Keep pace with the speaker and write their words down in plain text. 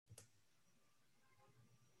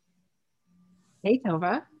Hey,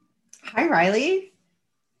 Tova. Hi, Riley.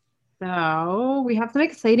 So we have some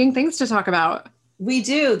exciting things to talk about. We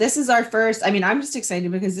do. This is our first. I'm just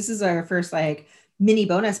excited because this is our first mini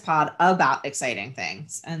bonus pod about exciting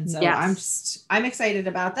things. And so Yes. I'm excited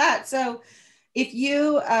about that. So if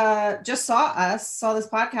you just saw this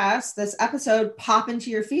podcast, this episode pop into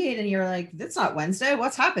your feed and you're like, that's not Wednesday.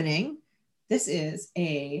 What's happening? This is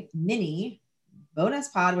a mini bonus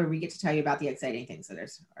pod where we get to tell you about the exciting things that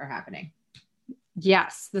are happening.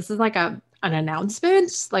 Yes. This is like an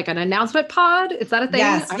announcement, like an announcement pod. Is that a thing?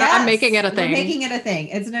 Yes, I'm making yes. it a We're thing. making it a thing.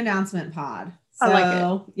 It's an announcement pod. I like it.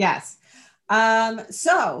 So, yes.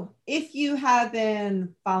 So if you have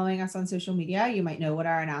been following us on social media, you might know what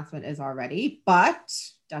our announcement is already, but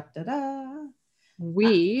da da da. Uh,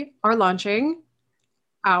 We are launching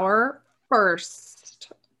our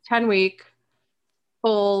first 10-week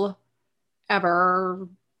full ever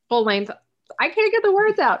full length. I can't get the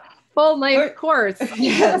words out. Full length for, course.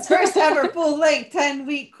 yes, first ever full length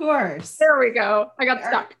 10-week course. There we go. I We got are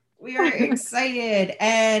stuck. we are excited.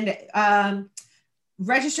 And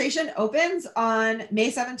registration opens on May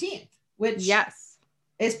 17th, which Yes.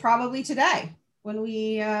 is probably today when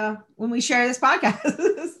we share this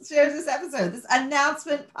podcast, shares this episode, this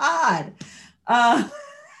announcement pod. Uh,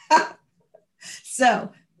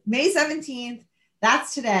 so May 17th,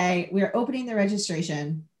 that's today. We're opening the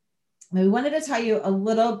registration. And we wanted to tell you a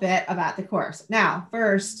little bit about the course. Now,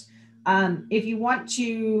 first, if you want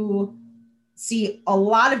to see a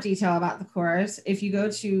lot of detail about the course, if you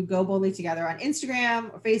go to Go Boldly Together on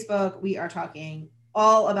Instagram or Facebook, we are talking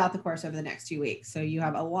all about the course over the next 2 weeks. So you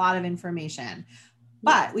have a lot of information,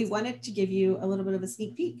 but we Yes. wanted to give you a little bit of a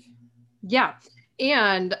sneak peek. Yeah.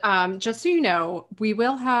 And just so you know, we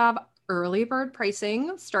will have early bird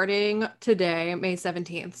pricing starting today, May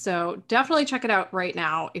 17th. So definitely check it out right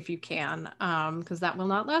now if you can, because that will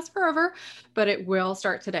not last forever, but it will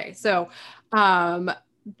start today. So um,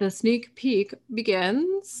 the sneak peek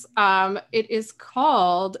begins. It is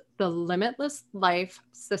called the Limitless Life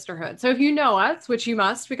Sisterhood. So if you know us, which you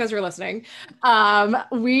must because you're listening,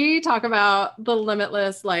 we talk about the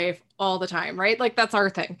limitless life all the time, right? Like that's our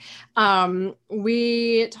thing.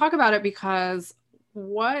 We talk about it because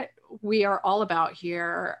what we are all about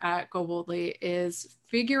here at Go Boldly is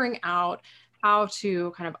figuring out how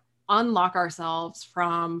to kind of unlock ourselves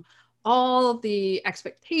from all the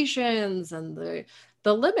expectations and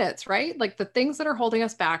the limits, right? Like the things that are holding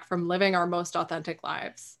us back from living our most authentic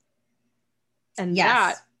lives. And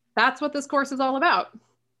Yes. that's what this course is all about.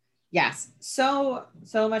 Yes. So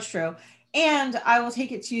much true. And I will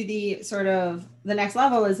take it to the sort of the next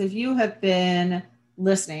level is if you have been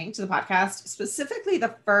listening to the podcast, specifically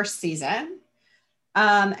the first season,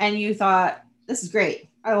 and you thought, this is great.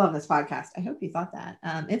 I love this podcast. I hope you thought that.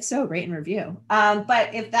 If so, rate and review.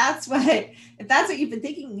 But if that's what you've been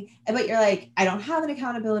thinking, but you're like, I don't have an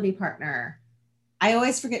accountability partner. I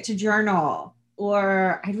always forget to journal,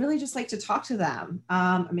 or I'd really just like to talk to them.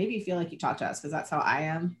 Or maybe you feel like you talk to us because that's how I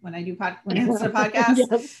am when when I listen to podcasts.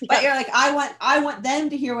 Yes, But yes. you're like, I want them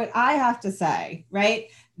to hear what I have to say, right?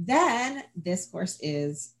 Then this course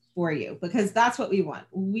is for you because that's what we want.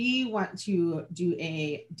 We want to do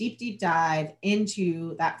a deep dive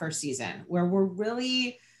into that first season where we're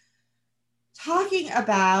really talking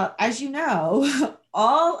about, as you know,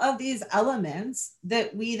 all of these elements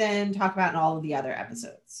that we then talk about in all of the other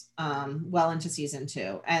episodes, well into season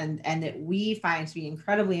two, and that we find to be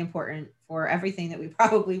incredibly important for everything that we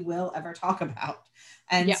probably will ever talk about.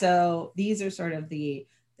 And Yeah. so these are sort of the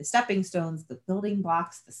stepping stones, the building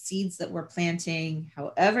blocks, the seeds that we're planting,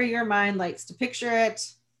 however your mind likes to picture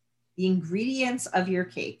it, the ingredients of your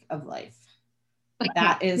cake of life.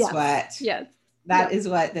 That is Yes. what Yes. that Yep. is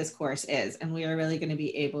what this course is. And we are really going to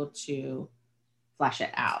be able to flesh it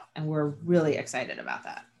out. And we're really excited about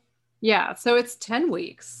that. Yeah, so it's 10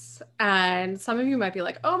 weeks. And some of you might be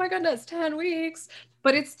like, oh my goodness, 10 weeks.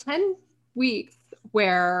 But it's 10 weeks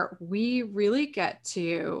where we really get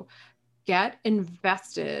to get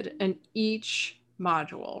invested in each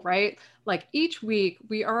module, right? Like each week,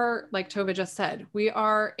 we are, like Tova just said, we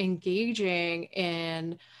are engaging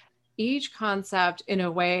in each concept in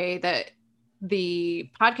a way that the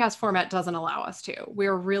podcast format doesn't allow us to.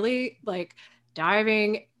 We're really like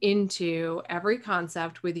diving into every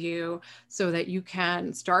concept with you so that you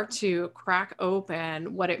can start to crack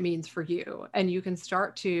open what it means for you and you can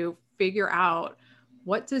start to figure out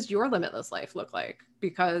what does your limitless life look like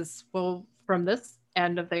because well from this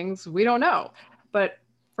end of things we don't know but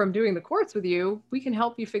from doing the course with you we can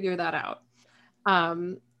help you figure that out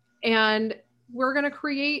um, and we're going to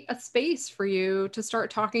create a space for you to start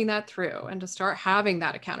talking that through and to start having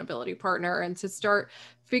that accountability partner and to start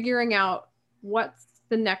figuring out what's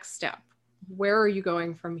the next step? Where are you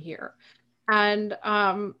going from here? And,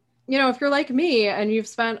 if you're like me and you've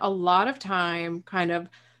spent a lot of time kind of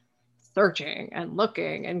searching and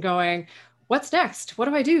looking and going, what's next? What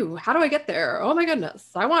do I do? How do I get there? Oh my goodness,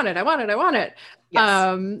 I want it. I want it. I want it.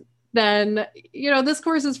 Yes. Then, this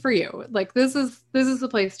course is for you. Like this is the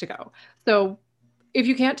place to go. So if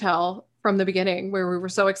you can't tell from the beginning where we were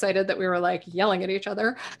so excited that we were like yelling at each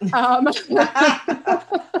other,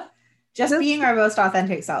 just being our most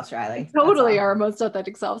authentic selves, Riley. Totally our most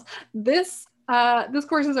authentic selves. This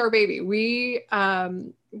course is our baby. We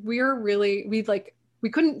couldn't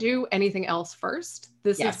do anything else first.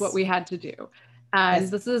 This is what we had to do. And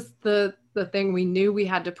this is the thing we knew we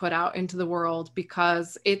had to put out into the world,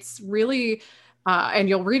 because it's really, and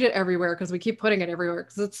you'll read it everywhere because we keep putting it everywhere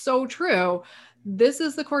because it's so true. This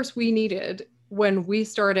is the course we needed when we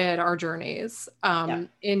started our journeys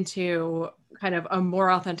into kind of a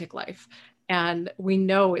more authentic life. And we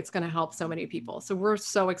know it's going to help so many people. So we're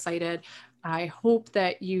so excited. I hope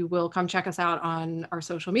that you will come check us out on our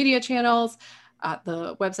social media channels.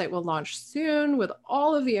 The website will launch soon with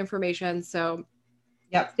all of the information. So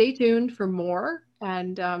stay tuned for more,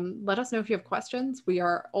 and let us know if you have questions. We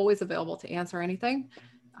are always available to answer anything.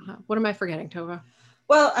 What am I forgetting, Tova?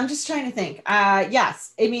 Well, I'm just trying to think.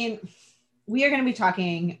 Yes. I mean, we are going to be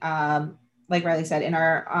talking, like Riley said, in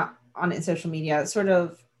our on social media, sort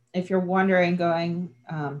of, if you're wondering, going,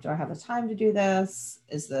 do I have the time to do this?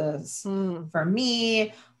 Is this for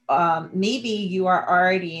me? Maybe you are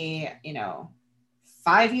already,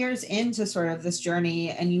 5 years into sort of this journey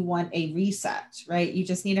and you want a reset, right? You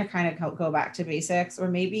just need to kind of go back to basics. Or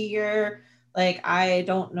maybe you're like, I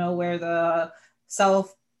don't know where the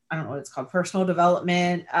I don't know what it's called, personal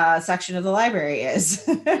development section of the library is.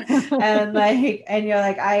 and you're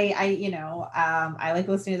like, I like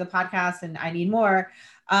listening to the podcast and I need more.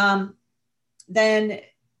 Then,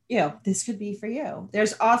 this could be for you.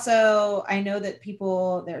 There's also, I know that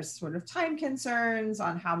there's sort of time concerns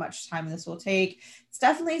on how much time this will take. It's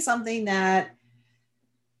definitely something that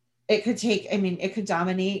it could take. I mean, it could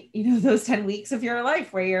dominate, those 10 weeks of your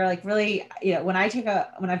life where you're like, really, when I've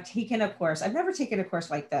taken a course, I've never taken a course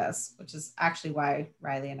like this, which is actually why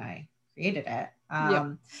Riley and I created it.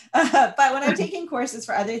 But when I'm taking courses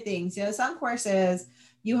for other things, some courses,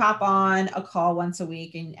 you hop on a call once a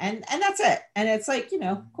week and that's it. And it's like,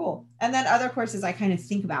 cool. And then other courses I kind of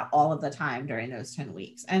think about all of the time during those 10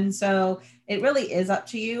 weeks. And so it really is up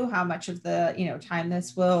to you how much of the, time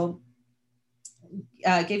this will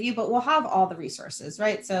give you, but we'll have all the resources,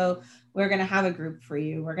 right? So we're going to have a group for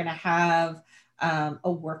you. We're going to have a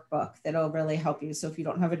workbook that'll really help you. So if you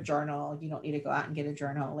don't have a journal, you don't need to go out and get a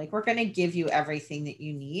journal. Like, we're going to give you everything that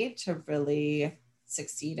you need to really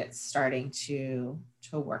succeed at starting to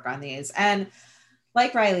work on these. And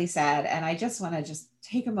like Riley said, and I just want to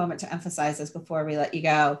take a moment to emphasize this before we let you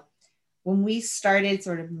go. When we started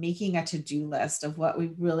sort of making a to-do list of what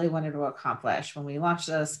we really wanted to accomplish, when we launched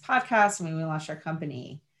this podcast, when we launched our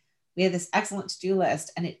company, we had this excellent to-do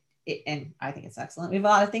list, and and I think it's excellent. We have a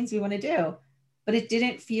lot of things we want to do, but it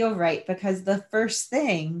didn't feel right because the first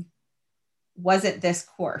thing wasn't this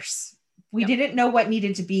course. We didn't know what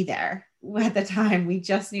needed to be there at the time. We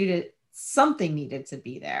just something needed to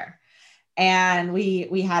be there. And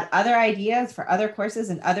we had other ideas for other courses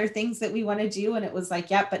and other things that we want to do. And it was like,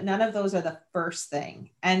 but none of those are the first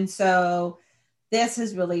thing. And so this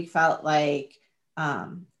has really felt like,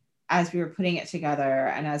 as we were putting it together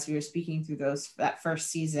and as we were speaking through that first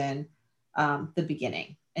season, the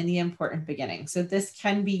beginning and the important beginning. So this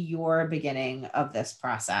can be your beginning of this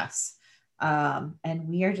process. And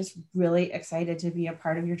we are just really excited to be a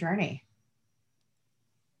part of your journey.